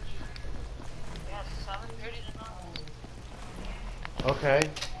 Okay.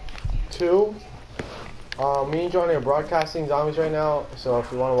 2. Me and Johnny are broadcasting zombies right now, so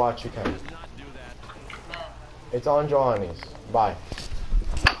if you want to watch, you can. It's on Johnny's. Bye.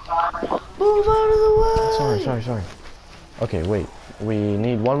 Move out of the way! Sorry. Okay, wait. We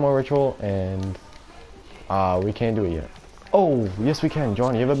need one more ritual, and we can't do it yet. Oh, yes we can.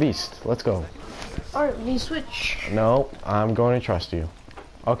 Johnny, you have a beast. Let's go. Alright, we switch. No, I'm going to trust you.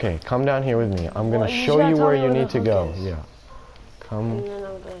 Okay, come down here with me. I'm going Well, to you show gotta you tell where me you where need the to hook go. is. Yeah. Come And then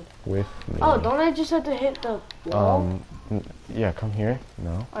I'm good. with me. Oh, don't I just have to hit the wall? Yeah, come here.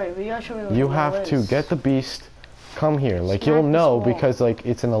 No. Alright, but you gotta show me where You the wall have to is. get the beast. Come here. Like, Smack you'll this know wall. because, like,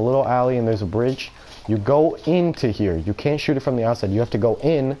 it's in a little alley and there's a bridge. You go into here. You can't shoot it from the outside. You have to go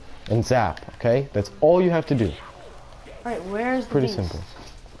in and zap, okay? That's all you have to do. Alright, where's the Pretty beast? simple.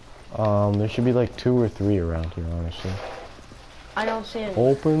 There should be like 2 or 3 around here, honestly. I don't see it.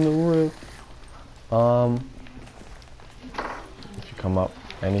 Open the rift. If you come up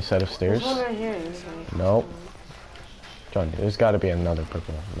any set of stairs. There's one right here. Nope. Johnny, there's got to be another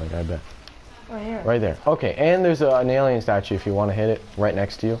purple one. Like, I bet. Right here. Right there. Okay, and there's an alien statue if you want to hit it right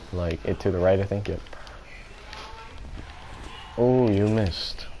next to you. Like, it to the right, I think. Yep. Oh, you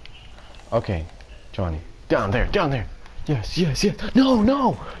missed. Okay, Johnny. Down there. Yes.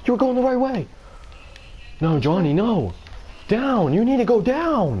 No. You were going the right way. No, Johnny, no. Down. You need to go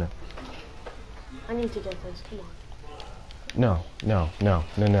down. I need to get this. Come on. No.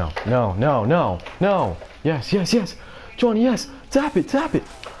 Yes. Johnny, yes. Zap it.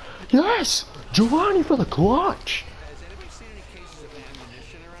 Yes. Giovanni for the clutch.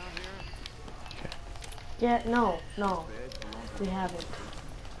 Yeah, no. We haven't.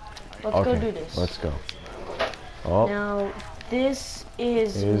 Let's Okay, go do this. let's go. Oh, Now, this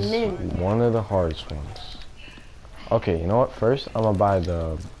is is mint. one of the hardest ones. Okay, you know what? First, I'm gonna buy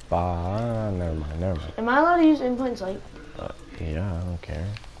the... Never mind. Am I allowed to use in plain sight? Yeah, I don't care.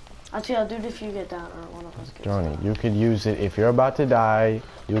 Actually, I'll do it if you get down or one of us gets Johnny, down. you could use it if you're about to die.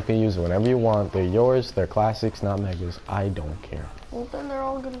 You can use it whenever you want. They're yours. They're classics, not megas. I don't care. Well, then they're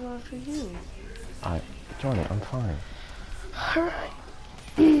all gonna go after you. Johnny, I'm fine. Alright.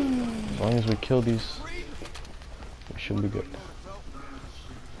 As long as we kill these, we should be good.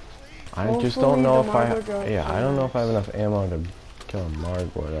 I just Hopefully don't know the if I... Margot drops Yeah, I don't know if I have max. enough ammo to kill a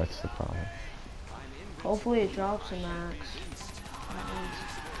Margor. That's the problem. Hopefully it drops a max.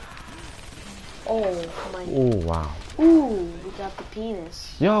 Oh my. Oh, wow. Ooh, we got the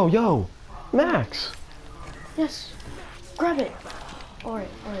penis. Yo, Max. Yes. Grab it. Alright.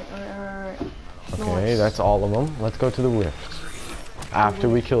 Okay, that's all of them. Let's go to the rifts. After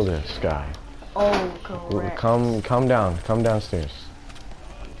we kill this guy. Oh, correct. Come downstairs.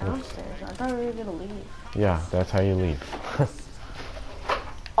 Downstairs? I thought we were gonna leave. Yeah, that's how you leave.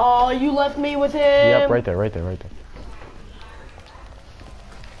 Oh, you left me with him! Yep, right there.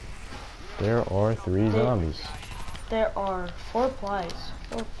 There are 3 zombies. There are 4 plies.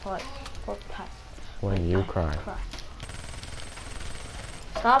 4 plies. 4 plies. When you cry.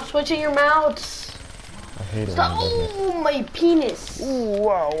 Stop switching your mouths. I hate it Stop. when it does it. Oh, my penis. Ooh,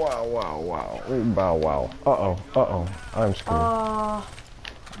 wow, wow, wow, wow. Ooh, bow, wow. Uh-oh. I'm screwed.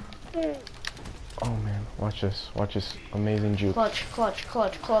 Oh man, watch this amazing juke. Clutch. Go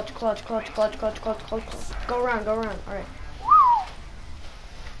around. Alright.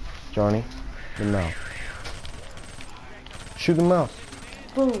 Johnny, the mouth. Shoot the mouth.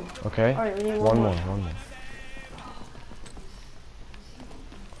 Boom. Okay. Alright, we need one more. more.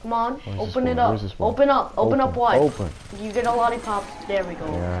 Come on, Where's open this it one? up. Where's this one? Open up wide. Open. You get a lollipop. There we go.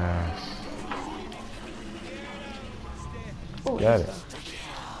 Yes. Ooh, Get yes, it.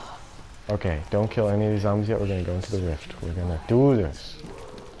 Okay, don't kill any of these zombies yet. We're gonna go into the rift. We're gonna do this.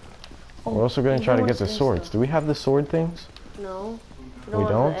 We're also gonna try to get the swords. Do we have the sword things? No. We have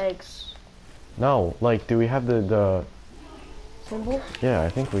don't? the eggs. No, like, do we have the... Symbols? Yeah, I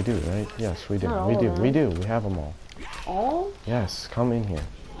think we do, right? Yes, we do. Not We all do. of We them. do. We have them all. All? Yes, come in here.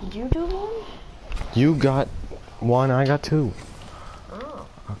 Did you do one? You got 1, I got 2. Oh.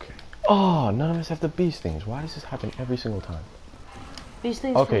 Okay. Oh, none of us have the beast things. Why does this happen every single time? These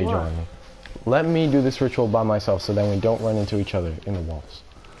things Okay, for what? Johnny. Let me do this ritual by myself so then we don't run into each other in the walls.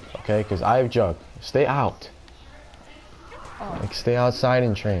 Okay? Because I have jug. Stay out. Oh. Like, stay outside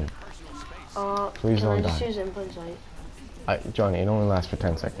and train. Please can I don't just die. use it in plain sight? Johnny, it only lasts for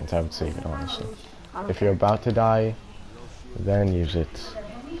 10 seconds. I would save it, honestly. I don't If you're about to die, then use it.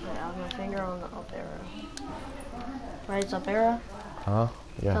 Okay, I have my finger on the up arrow. Right, it's up arrow? Huh?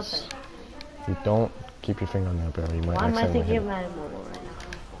 Yes. You don't keep your finger on that barrel. You might Why am I accidentally thinking hit of it. that mobile right now?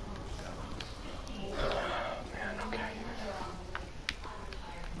 Okay.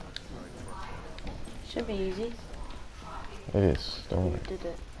 Should be easy. It is. Don't worry. Did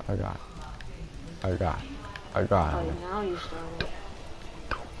it. I got it. Oh, now you started.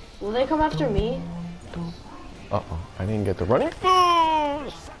 Will they come after me? Uh-oh. I didn't get the running.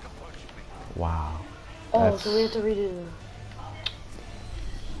 Wow. Oh, so we have to redo them.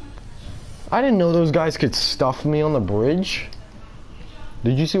 I didn't know those guys could stuff me on the bridge.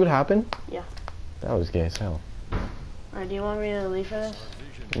 Did you see what happened? Yeah. That was gay as hell. Alright, do you want me to leave for this?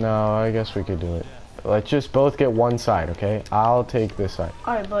 No, I guess we could do it. Let's just both get one side, okay? I'll take this side.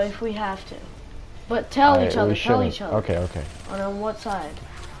 Alright, but if we have to. But tell each other, tell each other. Okay. And on what side?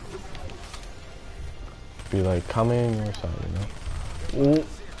 Be like, come in your side, you know? Ooh.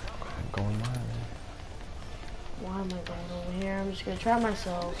 I'm going my way. Why am I going over here? I'm just gonna trap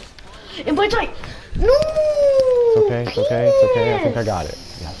myself. In plain sight! No! It's okay. I think I got it.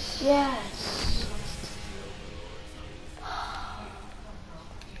 Yes. Yes.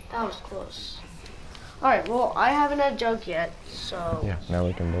 That was close. Alright, well, I haven't had jug yet, so... Yeah, now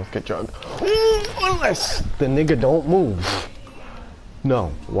we can both get drugged. Unless the nigga don't move.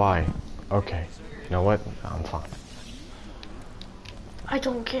 No, why? Okay. You know what? I'm fine. I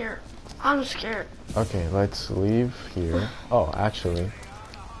don't care. I'm scared. Okay, let's leave here. Oh, actually,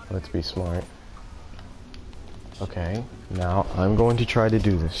 let's be smart. Okay, now I'm going to try to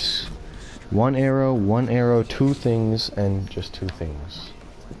do this. 1 arrow, 2 things, and just 2 things.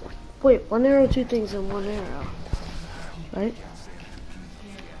 Wait, 1 arrow, 2 things, and 1 arrow. Right?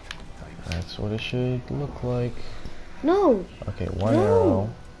 That's what it should look like. No! Okay, 1 No. arrow,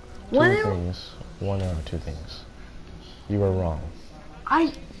 2 1 arrow? things. 1 arrow, 2 things. You were wrong.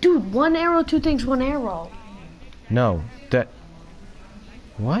 Dude, 1 arrow, 2 things, 1 arrow. No, that...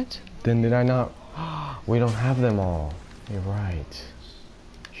 What? Then did I not... We don't have them all. You're right.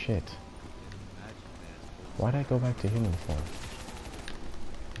 Shit. Why'd I go back to human form?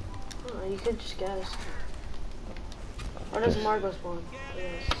 Oh, you could just guess. Or does Margot spawn?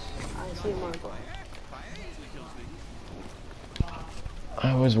 Yes, I see Margot.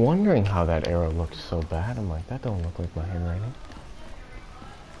 I was wondering how that arrow looked so bad. I'm like, that don't look like my handwriting.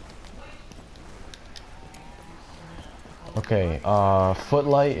 Okay,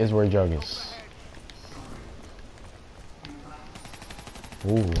 footlight is where Jug is.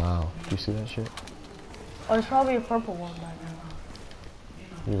 Ooh, wow. Do you see that shit? Oh, there's probably a purple one by now.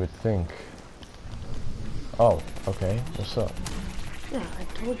 You would think. Oh, okay. What's up? Yeah, I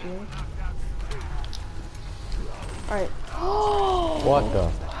told you. Alright. What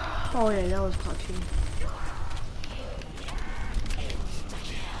the? Oh yeah, that was clutchy.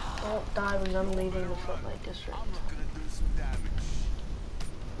 Don't die when I'm leaving the footlight district.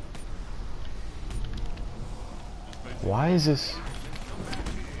 Why is this?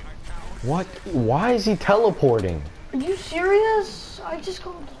 What? Why is he teleporting? Are you serious? I just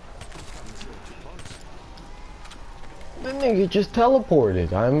got... The nigga just teleported.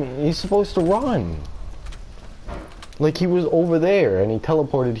 He's supposed to run. Like he was over there and he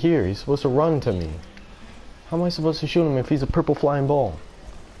teleported here. He's supposed to run to me. How am I supposed to shoot him if he's a purple flying ball?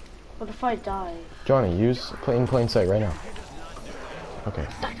 What if I die? Johnny, use plain sight right now. Okay.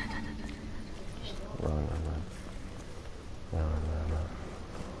 Run.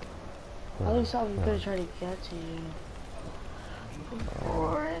 At least I'm gonna try to get to you.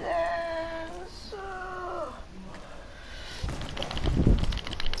 Before it ends.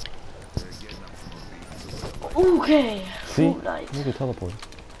 Okay. See? Food night. You can teleport.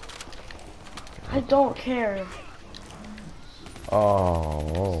 I don't care.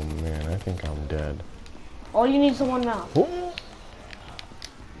 Oh man, I think I'm dead. All you need is the one mouth. Oh.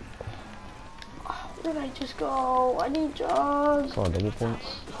 Where did I just go? I need jobs. Saw double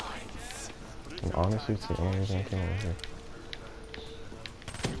points. And honestly, it's the only reason I came over here.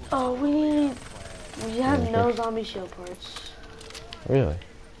 Oh, we have no zombie shield parts. Really?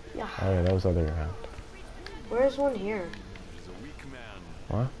 Yeah. Oh yeah, that was the other round. Where's one here?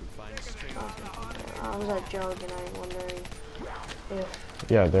 What? I was at Jug and I'm wondering if...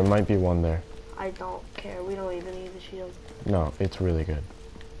 Yeah, there might be one there. I don't care. We don't even need the shield. No, it's really good.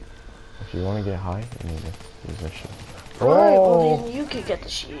 If you want to get high, you need to use this shit. Alright, well Oh! then you could get the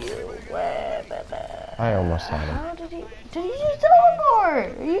shield. I almost had him. How did he just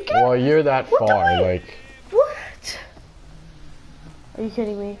teleport? Are you kidding? Well, you're that What the far, heck? like... What? Are you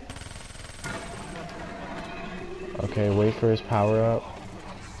kidding me? Okay, wait for his power up.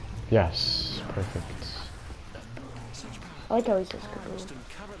 Yes, perfect. I like how he says kaboom.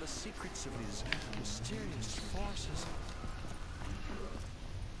 Uncover the secrets of his mysterious forces.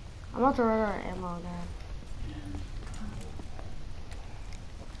 I'm about to run out of ammo again.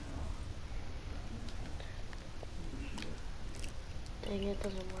 Dang it,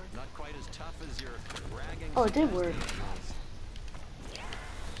 doesn't work. Not quite as tough as your bragging. Oh, it did work.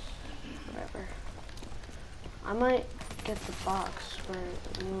 Whatever. I might get the box for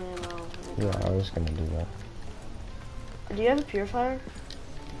new ammo. Yeah, I was gonna do that. Do you have a purifier?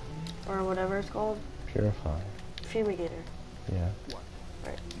 Or whatever it's called? Purify. Fumigator. Yeah.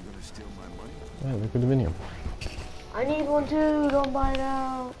 Right. You gonna steal my money? Yeah, look at the video. I need one too, don't buy it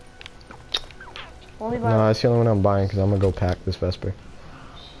out. Only buy No, that's the only one I'm buying because I'm gonna go pack this Vesper.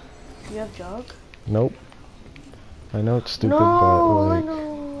 You have jug? Nope. I know it's stupid, No, but I like...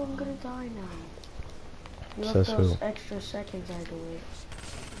 know, I'm gonna die now. You Says left those who? extra seconds I had to wait.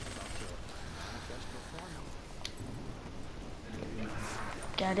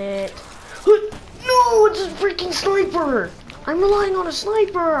 Get it. No, it's a freaking sniper! I'm relying on a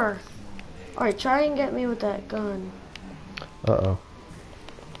sniper! Alright, try and get me with that gun. Uh-oh.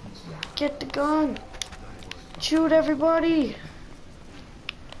 Get the gun! Shoot everybody!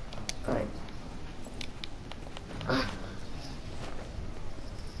 Alright.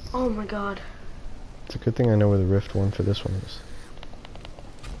 Oh my god. It's a good thing I know where the Rift one for this one is.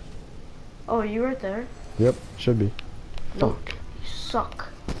 Oh, you right there? Yep, should be. No. Fuck. You suck.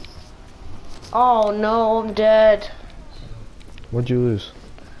 Oh no, I'm dead. What'd you lose?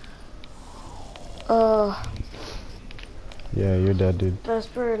 Yeah, you're dead, dude.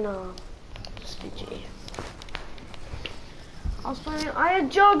 Vesper and Stitchy. I was playing. I had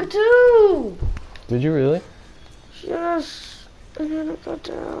Jug too. Did you really? Yes, and then it got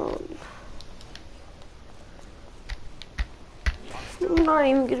down. I'm not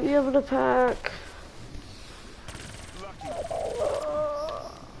even gonna be able to pack.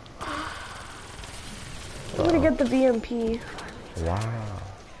 I'm gonna get the VMP. Wow.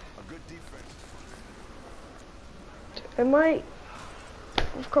 I might.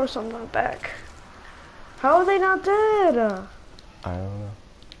 Of course, I'm not back. How are they not dead? I don't know.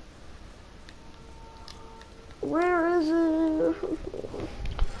 Where is it?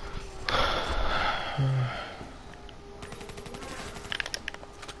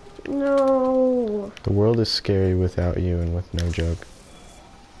 No. The world is scary without you and with no Jug.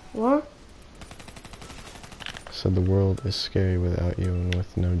 What? Said the world is scary without you and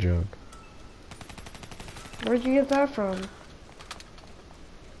with no Jug. Where'd you get that from?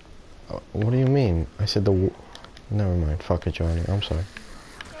 What do you mean? I said never mind. Fuck it, Johnny. I'm sorry.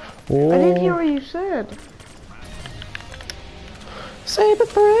 I didn't hear what you said. Save it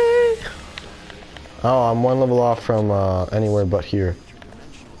free. Oh, I'm one level off from anywhere but here.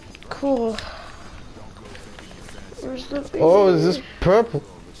 Cool. Where's the baby? Oh, is this purple?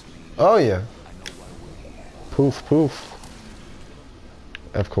 Oh yeah. Poof poof.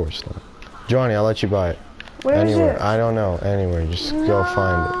 Of course not. Johnny, I'll let you buy it. Where Anywhere. is it? I don't know. Anywhere. Just go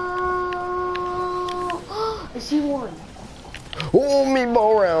find I see one. it. Oh,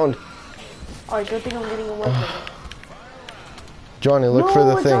 meatball round. Alright, good thing I'm getting a weapon. Johnny, look no, for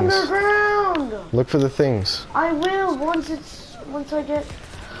the it's things. underground. Look for the things. I will once I get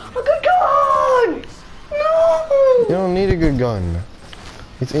a good gun. No. You don't need a good gun.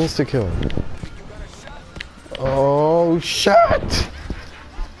 It's insta kill. Oh shit!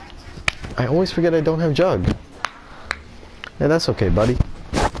 I always forget I don't have jug. Yeah, that's okay, buddy.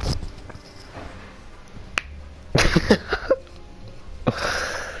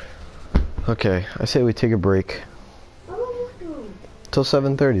 Okay, I say we take a break. Till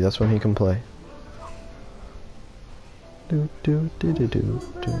 7:30, that's when he can play.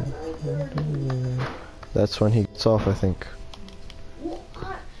 That's when he gets off, I think.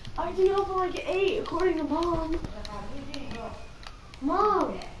 I think over like 8 according to Mom.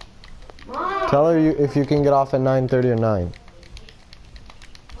 Mom! Mom! Tell her if you can get off at 9:30 or 9.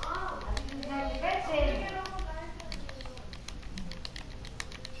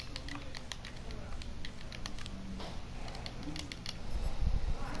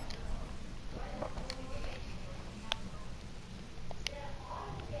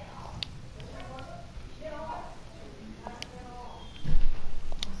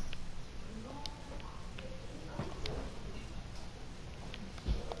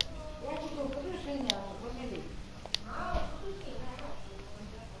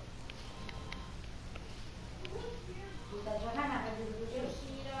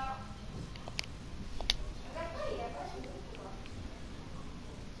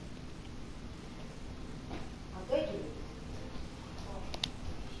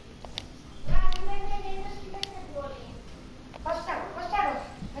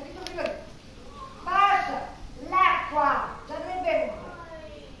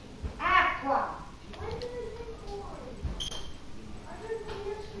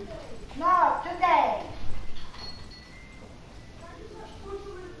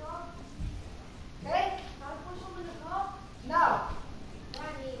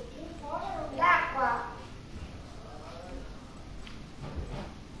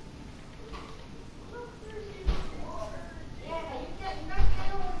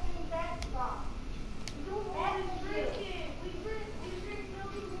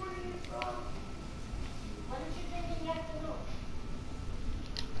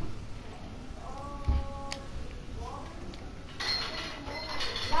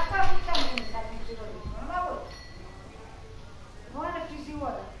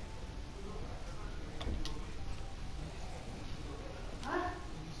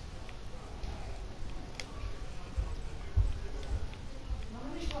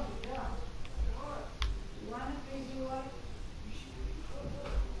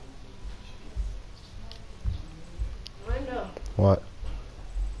 What?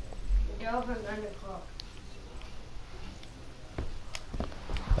 Get up at 9 o'clock.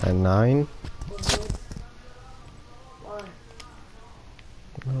 At 9? Why?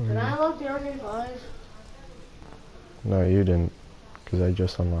 No, Did I unlock the RK5? no, you didn't. Because I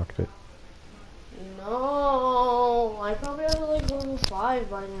just unlocked it. No, I probably have like level 5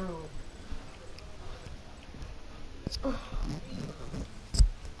 by now.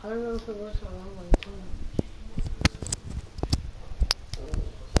 I don't know if it works on online too.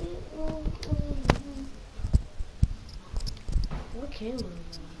 What camera is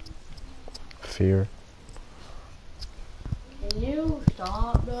that? Fear. Can you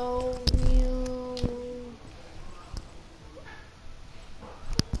stop though? You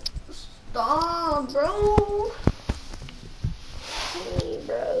stop, bro. Hey,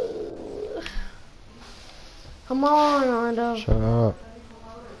 bro. Come on, Orlando. Shut up.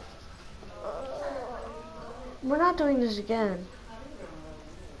 We're not doing this again.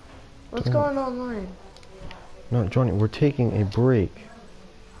 Let's go on online. No, Johnny, we're taking a break.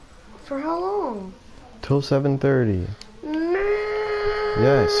 For how long? Till 7:30. No.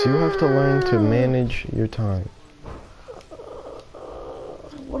 Yes, you have to learn to manage your time.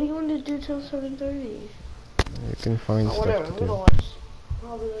 What do you want to do till 7:30? You can find Oh, stuff whatever. to I'm gonna do. watch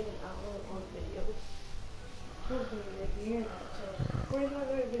probably like an hour long video. Hopefully they can hear that. So, what are you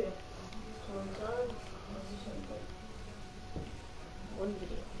gonna do? So I'm done. I'll do something. One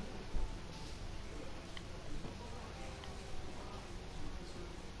video.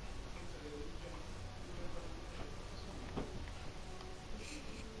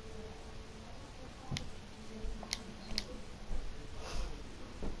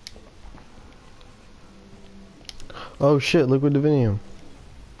 Oh shit, liquid divinium.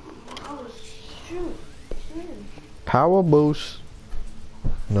 Oh shoot. Power boost.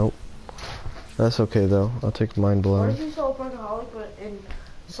 Nope. That's okay though. I'll take mind What blown. if you saw Alcoholic but in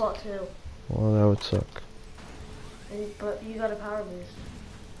Salt 2? Well, that would suck. But you got a power boost.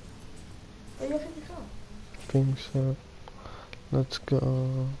 What do you think so? Think so. Let's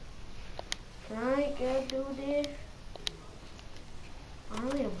go. Right, good, do this. I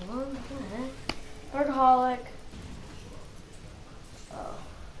only have one. What the heck? Birdholic. Oh,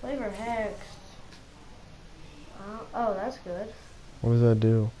 flavor hex. Oh, that's good. What does that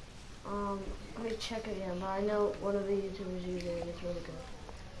do? Let me check again, but I know one of the YouTubers using it. It's really good.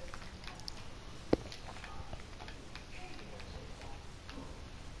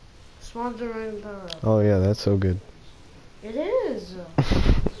 Sponsor and power up. Oh yeah, that's so good. It is.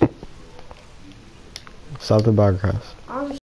 Stop the barcast.